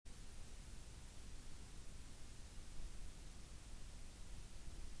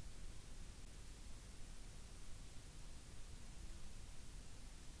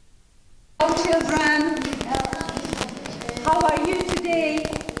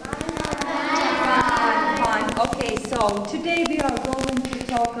So today we are going to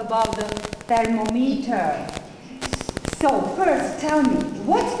talk about the thermometer. So first tell me,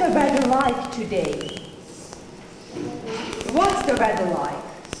 what's the weather like today? What's the weather like?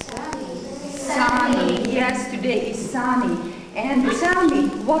 Sunny. Yes, today is sunny. And tell me,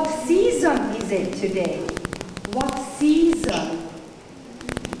 what season is it today? What season?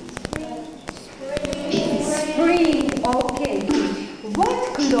 Spring. Okay.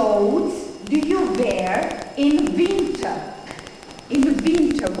 What clothes do you wear in winter? In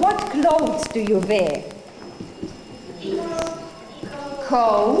winter, what clothes do you wear?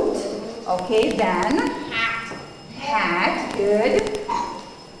 Coat. Okay, then hat. Good.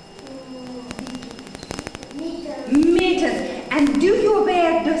 Mittens. And do you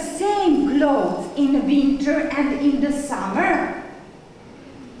wear the same clothes in winter and in the summer?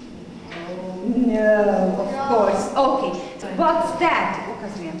 No, of course. Okay. What's that?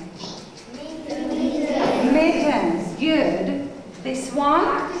 Mittens. Good. This one?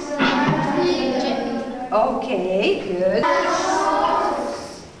 Okay, good.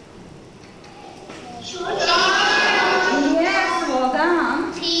 Yes, well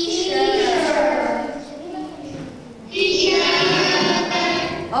done. T-shirt.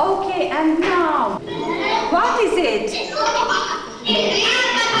 Okay, and now, what is it?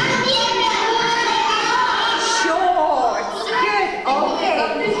 Shorts. Good. Okay.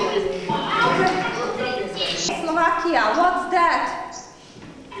 Slovakia, what's that?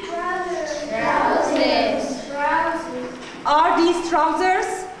 Trousers. Are these trousers?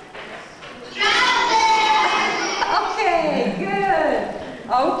 Okay, good.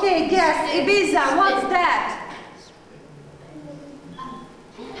 Okay, guess. Ibiza, what's that?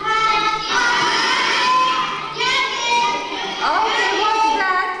 Okay, what's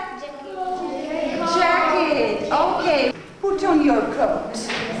that? Jacket. Okay, put on your coat.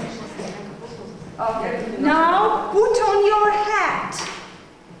 Okay, now put on your hat.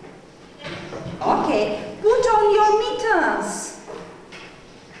 Okay, put on your mittens.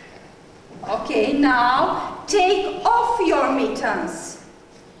 Okay, now take off your mittens.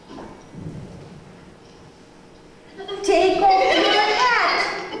 Take off your hat.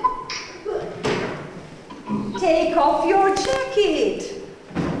 Take off your jacket.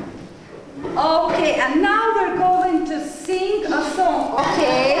 Okay, and now we're going to sing a song,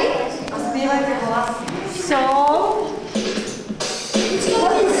 okay? So, it's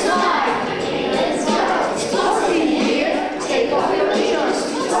hot inside. It's hot in here. Take off your mittens.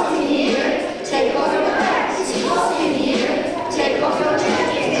 It's hot in here. Take off your hat. It's hot in here. Take off your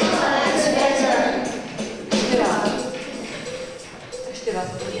jacket. That's better.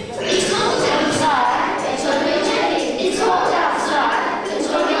 It's hot outside. It's on your jacket. It's hot outside. It's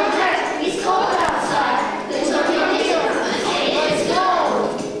on your hat. It's hot outside. It's on your mittens. Okay, let's go.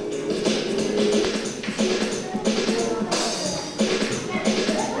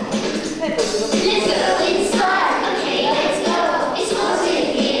 Let's go inside. Okay, let's go. It's hot in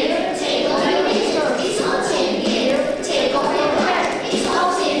here. Take off your mittens. It's hot in here. Take off your hat. It's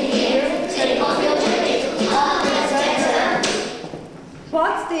hot in here. Take off your jacket. Oh, that's better.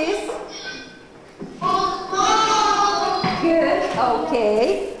 What's this? Good. Okay.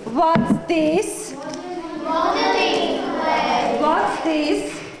 What's this? Modeling clay. What's this?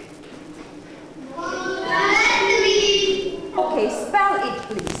 Laundry. Okay, spell it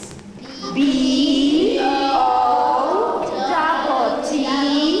please. B-O-T-T-L-E.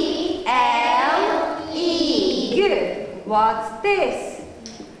 Good. What's this?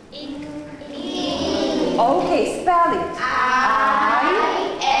 Okay, spell it. I-N-K.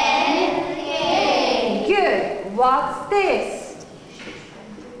 Good. What's this?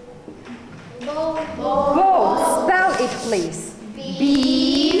 Bowl. Spell it please.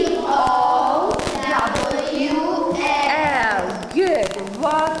 B-O-W-L. Good.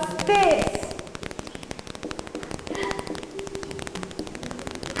 What's this?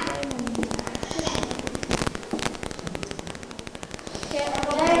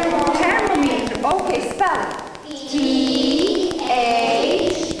 Thermometer. Okay, spell it. T-H-E-R-M-O-M-E-T-E-R.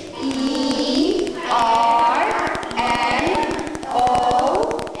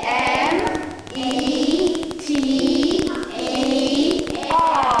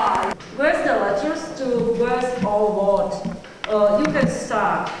 Where's the letters to where's or what? You can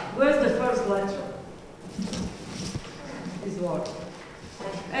start. Where's the first letter? Is what?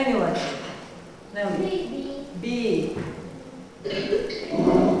 Any letter. Nelly. B.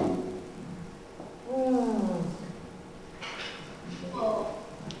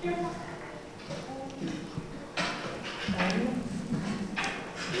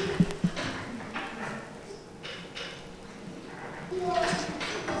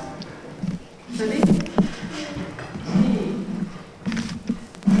 Ready?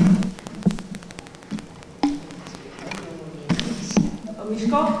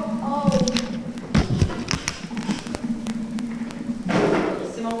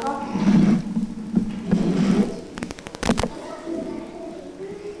 Simonka?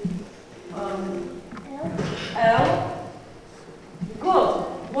 L. Good.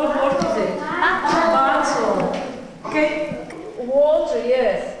 What word is it? Bottle. Okay. Water,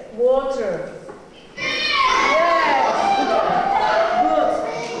 yes. Water. Yes.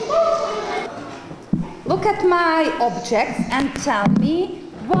 Good. Look at my objects and tell me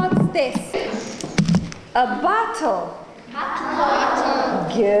what's this? A bottle.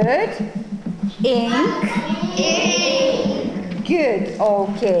 Good. Ink. Good.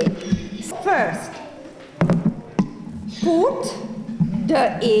 Okay. First, put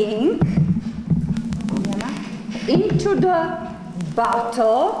the ink into the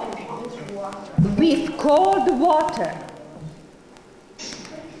bottle with cold water.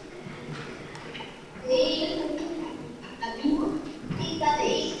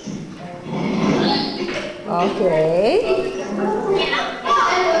 Okay.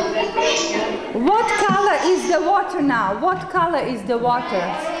 What color is the water now? What color is the water?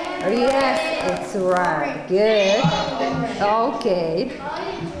 Yes, it's red. Good. Okay.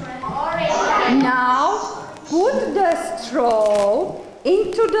 Now put the straw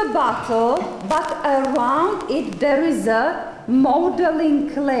into the bottle, but around it there is a modeling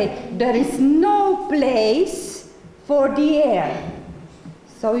clay. There is no place for the air.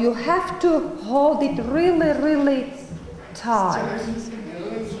 So you have to hold it really, really tight.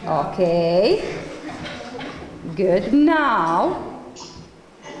 Okay. Good. Now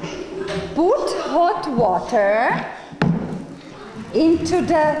put hot water into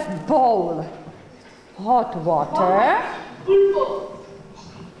the bowl. Hot water.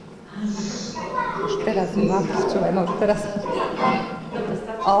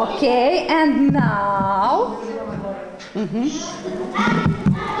 Okay, and now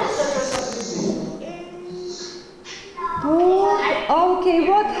okay,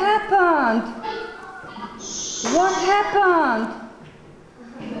 what happened? What happened?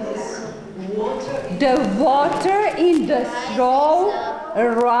 The water in the straw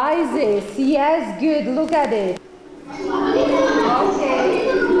rises. Yes, good. Look at it. Okay.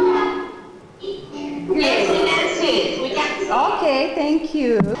 Good. Okay, thank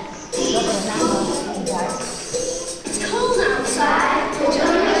you. It's cold outside. Put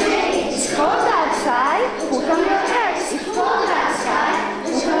on your jacket. It's cold outside. Put on your jacket. It's cold outside.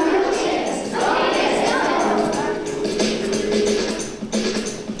 Put on your jacket. Okay, let's go.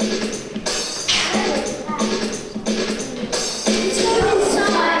 It's cold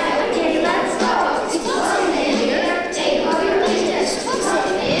inside. Okay, let's go. It's cold in here. Take off your jacket. It's cold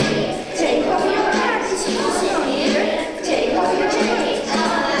in here. Take off your jacket. It's cold in here. Take off your jacket.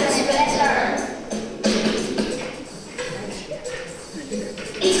 That's better.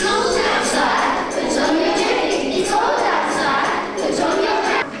 It's cold outside. Put on your jacket. It's cold outside. Put on your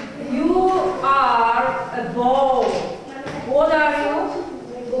jacket. You are a ball. What are you?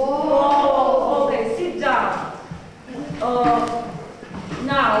 Ball. Okay, sit down.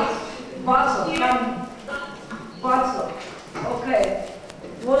 Now, bottle. Come. Bottle. Okay.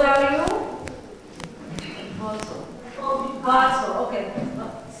 What are you? Bottle. Bottle. Okay.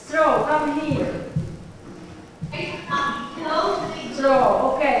 Straw. Come here.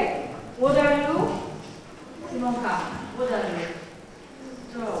 Straw. Okay. What are you? Simonka. What are you?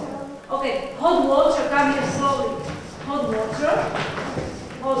 Straw. Okay. Hot water. Come here slowly. Hot water.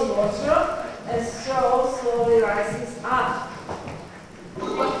 Hot water. And straw slowly rises up.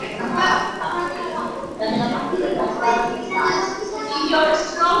 Your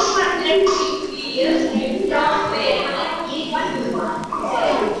straw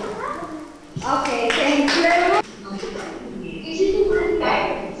Okay.